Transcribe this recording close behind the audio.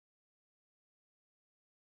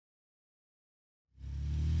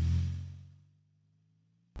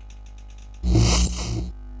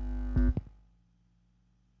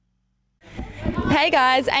Hey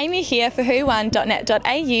guys, Amy here for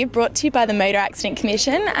whowon.net.au, brought to you by the Motor Accident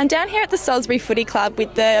Commission. I'm down here at the Salisbury Footy Club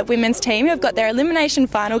with the women's team who've got their elimination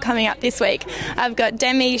final coming up this week. I've got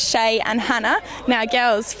Demi, Shay and Hannah. Now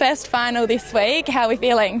girls, first final this week, how are we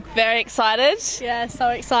feeling? Very excited. Yeah, so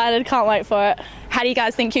excited, can't wait for it. How do you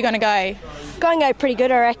guys think you're going to go? Going to go pretty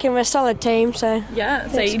good, I reckon. We're a solid team, so yeah,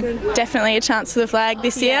 so definitely a chance for the flag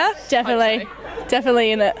this year? Definitely,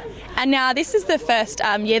 definitely in it. And now this is the first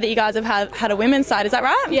year that you guys have had a women's side, is that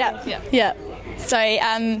right? Yeah. So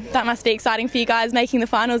that must be exciting for you guys, making the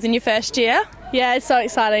finals in your first year? Yeah, it's so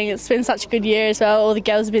exciting. It's been such a good year as well. All the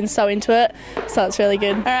girls have been so into it, so it's really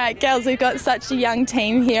good. All right, girls, we've got such a young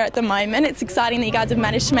team here at the moment. It's exciting that you guys have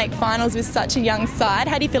managed to make finals with such a young side.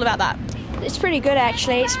 How do you feel about that? it's pretty good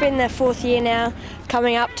actually. It's been the 4th year now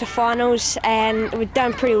coming up to finals, and we've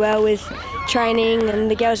done pretty well with training, and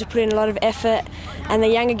the girls have put in a lot of effort, and the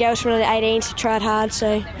younger girls from the 18s have tried hard,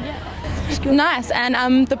 so it's good. Nice.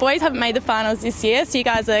 And the boys haven't made the finals this year, so you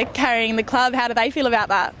guys are carrying the club. How do they feel about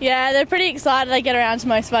that? Yeah, they're pretty excited. They get around to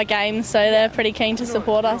most of our games, so they're pretty keen to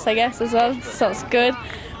support us, I guess, as well, so it's good.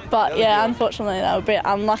 But yeah, unfortunately they were a bit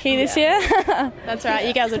unlucky this year. That's right,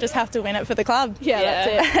 you guys will just have to win it for the club. Yeah.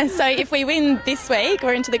 That's it. So if we win this week,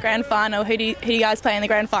 we're into the grand final. Who do you guys play in the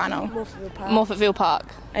grand final? Morphettville Park.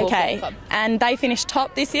 Okay, and they finished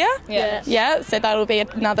top this year? Yeah. Yeah, so that'll be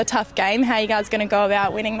another tough game. How are you guys going to go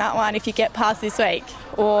about winning that one if you get past this week?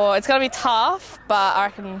 Or it's going to be tough, but I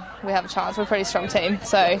reckon we have a chance. We're a pretty strong team,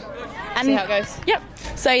 so see how it goes. Yep.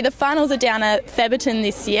 So the finals are down at Theberton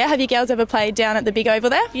this year. Have you girls ever played down at the big oval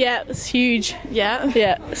there? Yeah, it's huge. Yeah?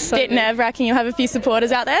 Yeah. So bit nerve-wracking. You'll have a few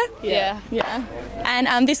supporters out there? Yeah.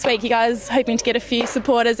 And this week you guys hoping to get a few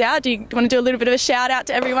supporters out. Do you want to do a little bit of a shout out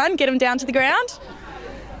to everyone? Get them down to the ground?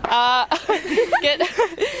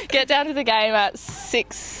 Get down to the game at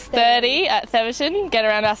 6:30 at Theberton, get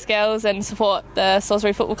around our girls and support the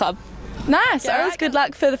Salisbury Football Club. Nice. All right. Good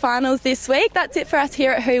luck for the finals this week. That's it for us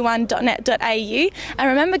here at whowon.net.au. And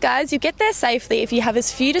remember, guys, you get there safely if you have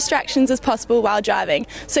as few distractions as possible while driving.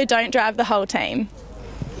 So don't drive the whole team.